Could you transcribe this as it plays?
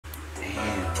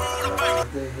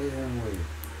What they hit him with?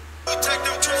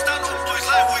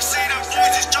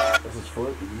 That's his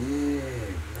foot? Yeah,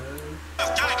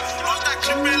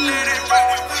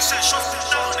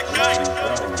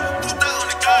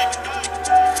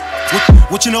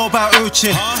 What you know about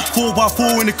urchin?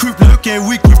 4x4 in the coupe looking,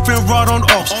 we gripping right on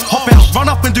ops. Hop out, run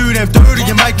up and do them dirty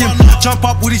and make him jump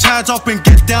up with his hands up and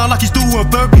get down like he's doing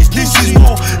burpees. This is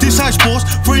war, this ain't sports,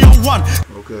 3 on 1.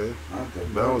 Okay,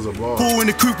 that was a ball. 4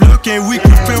 in the coupe looking, we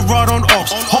gripping right on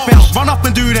ops. Hop out, run up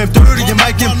and do them dirty and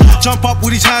make him jump up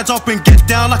with his hands up and get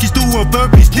down like he's doing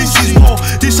burpees. This is war,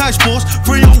 this ain't sports,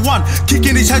 3 on 1.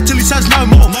 Kicking his head till he says no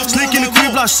more. Sneak in the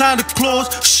crib like Santa Claus.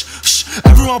 Shh, shh,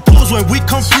 everyone pause when we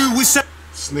come through, we say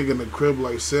Sneak in the crib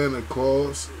like Santa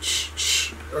Claus. Shh,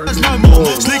 shh. There's no more.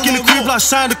 Sneak in the crib like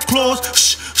Santa Claus.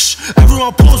 Shh, shh.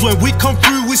 Everyone pause when we come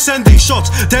through, we sending shots.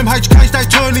 Them HKs, they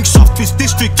turning soft. It's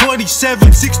District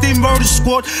 27, 16 murder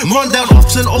squad. Run down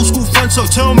ops and old school friends, so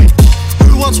tell me,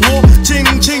 who wants war? Ching,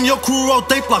 ching, your crew roll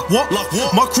deep like what?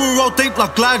 My crew roll deep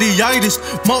like gladiators.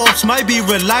 My ops may be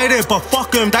related, but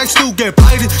fuck them, they still get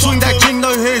paid. Swing that king,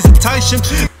 no hesitation.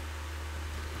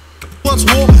 Once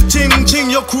more, ching ching,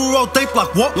 your crew roll deep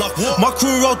like what? My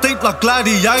crew roll deep like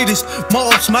gladiators. My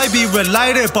ops may be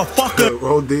related, but fuck it.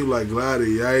 Roll deep like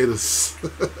gladiators.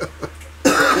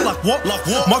 Like what?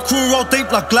 My crew roll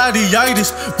deep like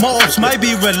gladiators. My ops may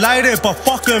be related, but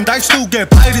fuck them, they still get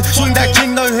paid. Swing that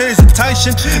king, no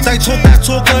hesitation. They talk that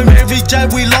talk, every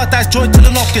jab we like that joint till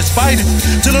the knock gets faded.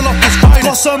 Till the knock gets faded.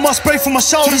 Got so much beef on my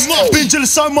shoulders. Been dealing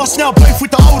so much now, beef with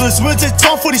the olders. When's it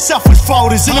time for these Southwest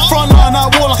folders? In the front line, I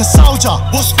war like a soldier.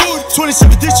 What's good?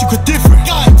 27 district are different.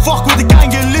 Fuck with the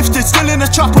gang, get lifted. Still in the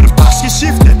trap with the bash get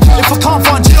shifted. If I can't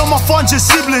find you on my fun, just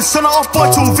siblings. Turn it off boy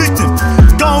to a victim.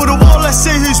 Going to the wall, let's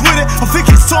see who's with it. I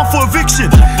think it's time for eviction.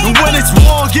 And when it's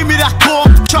war, give me that core.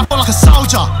 Trap on like a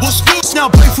soldier. What's good? Now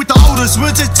beef with the olders.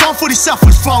 When's it time for these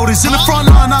Southwest folders? In the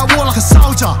front line, I war like a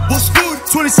soldier. What's good?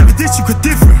 27 district are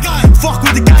different. Fuck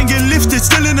with the gang, get lifted.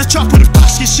 Still in the trap with the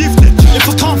bash get shifted. If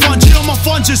I can't find you on my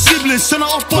fun, just siblings. Turn it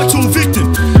off boy to a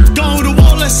victim. Going to the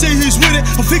wall, let's see who's with it.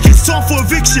 I think it's time for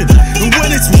eviction. And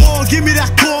when it's war, give me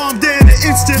that core. I'm there in an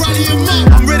instant.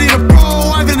 I'm ready to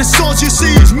blow. I've got the swords you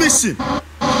see is missing.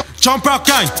 Jump out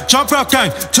gang,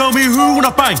 tell me who wanna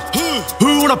bang?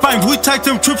 Who wanna bang? We take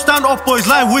them trips down off boys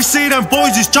lane. We see them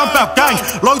boys, it's jump out gang.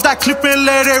 Load that clip and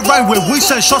let it rain. When we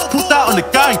send shots, put that on the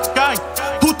gang.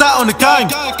 Put that on the gang.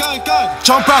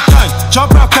 Jump out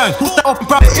gang, put that up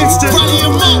and instant.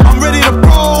 I'm ready to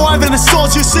blow, I've got the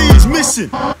swords you see is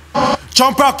missing.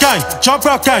 Jump out gang,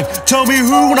 tell me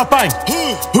who wanna bang?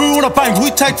 Who wanna bang? We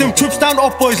take them trips down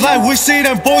off boys lane. We see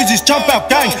them boys, it's jump out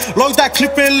gang. Load that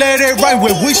clip and let it rain.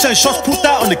 When we send shots, put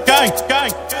that on the gang.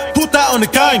 Put that on the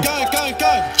gang.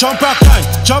 Jump out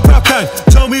gang,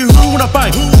 tell me who wanna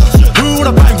bang? Who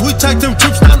wanna bang? We take them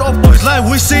trips down off boys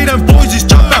lane. We see them boys, it's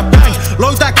jump out gang.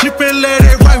 Load that clip and let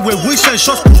it rain. When we send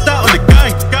shots, put that on the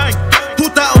gang.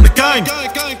 Put that on the gang.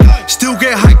 Still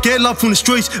get hype, get love from the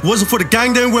streets. It wasn't for the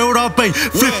gang, then where would I be?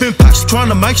 Flipping packs, trying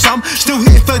to make some. Still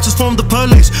hitting fences from the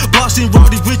police. Blasting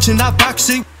Roddy Rich in that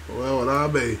backseat. Where would I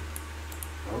be?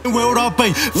 Where would I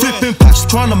be? Flipping packs,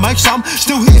 trying to make some.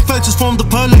 Still hitting fences from the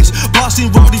police.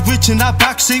 Blasting Roddy Rich in that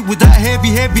backseat with that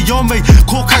heavy on me.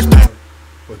 Court case pen.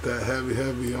 With that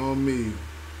heavy on me.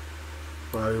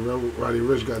 Roddy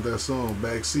Rich got that song,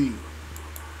 Backseat.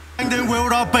 Then where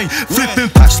would I be? Flipping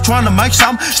packs, trying to make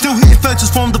some. Still hitting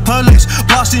fences from the police.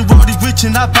 Blasting Roddy Rich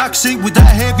in that backseat with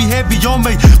that heavy on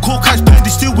me. Court case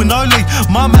pending, still with no lead.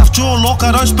 My mouth jaw lock,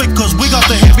 I don't speak cause we got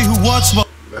the heavy who wants smoke.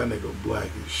 That nigga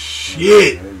black as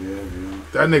shit.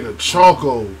 That nigga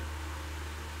Choco.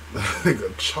 That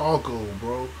nigga Choco,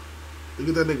 bro. Look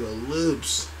at that nigga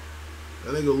lips.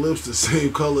 That nigga lips the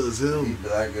same color as him. He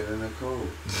blacker than the cold.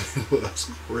 That's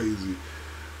crazy.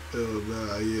 Hell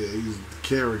nah, yeah, he's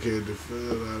carried.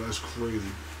 Nah, that's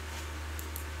crazy.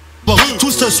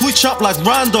 Twister switch up like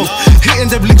Rondo. Hitting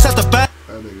them licks at the back.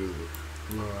 That nigga,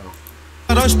 nah.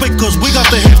 I don't speak cause we got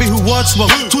the heavy who wants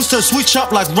smoke. Twister switch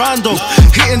up like Rondo.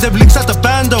 Hitting them licks at the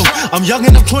bando. I'm young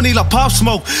and I'm 20 like Pop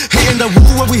Smoke. Hitting the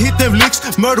wall when we hit them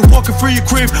licks. Murder walking through your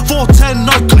crib. 410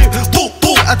 no clip. Boop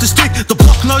boop at the stick. The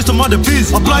block knows I'm on the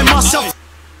biz. I blame myself.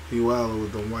 He wildin'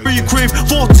 with the white through your crib.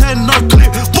 410 no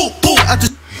clip. Boop boop at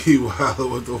the. He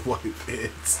wildin' with the white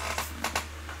pants.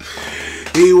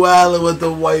 He wildin' with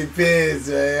the white pants,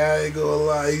 man. I ain't gonna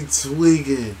lie, he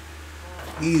tweaking.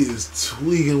 He is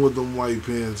tweaking with them white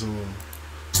pants on.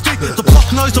 The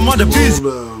block knows I'm on the biz.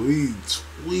 Hold up, he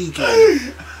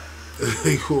tweaking.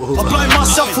 I blame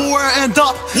myself for where I end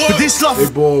up. But this love. They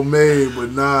ball made,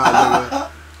 but nah, nigga.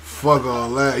 Fuck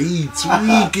all that. He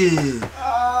tweaking.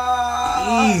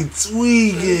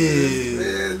 tweaking.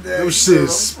 Them shit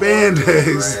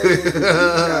spandex.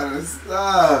 Gotta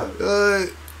stop.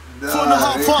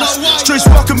 Streets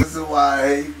welcome. This is why I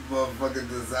hate motherfucking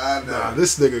designer. Nah,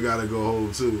 this nigga gotta go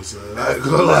home too, son. I ain't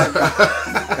gonna lie.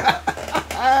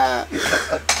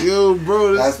 Yo,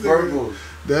 bro, That's this nigga, purple.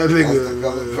 that nigga, That's the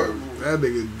color purple.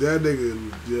 that nigga,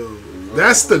 yo,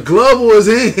 that's the glove on his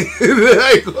hand.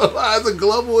 I ain't gonna lie, that's the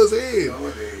glove on his hand. No,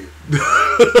 it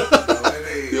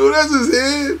ain't. Yo, that's his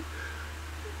hand.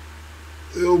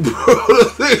 Yo, bro,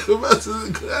 that's his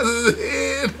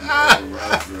hand.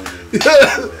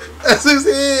 That's his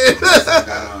hand.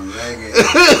 Got on leggings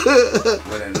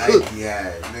with a Nike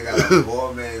hat. Nigga got a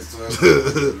poor man's sweater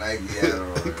with a Nike hat on.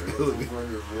 What the fuck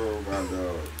is wrong, my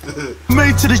dog? Me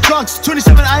to the drugs,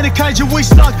 27 ain't a cage and we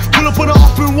stuck. Pull up on the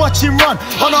up and watch him run.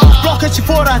 On a block and she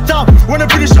for that dumb. When I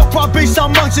finish up, I beat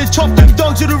some monks and chop them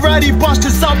down to the ready bus.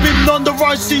 Cause I've been on the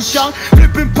road since young.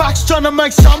 Flipping packs, trying to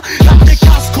make some. Like the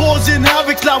cast causing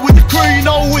havoc, like with the crew, you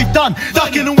know we done.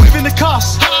 Ducking and weaving the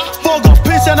cuss. Four got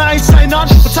piss and I ain't say none.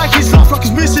 I take his life like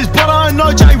his missus, but I ain't no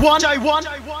J1.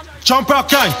 Jump out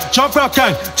gang,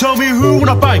 tell me who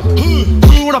wanna bang?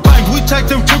 Who wanna bang? We take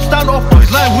them trips down off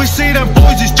boys lane. We see them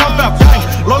boys, it's jump out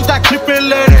gang. Load that clip and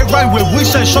let it rain. When we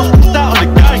say shots, put that on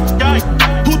the gang.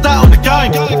 Put that on the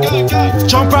gang.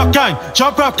 Jump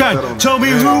out gang, tell me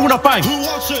who wanna bang?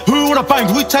 Who wanna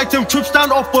bang? We take them trips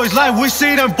down off boys lane. We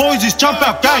see them boys, it's jump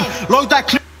out gang. Load that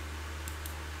clip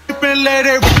and let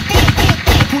it rain.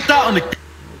 Put that on the gang.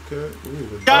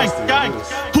 Gang,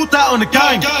 put that on the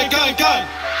gang.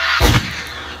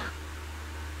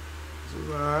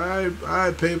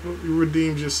 Alright, paper. You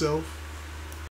redeemed yourself.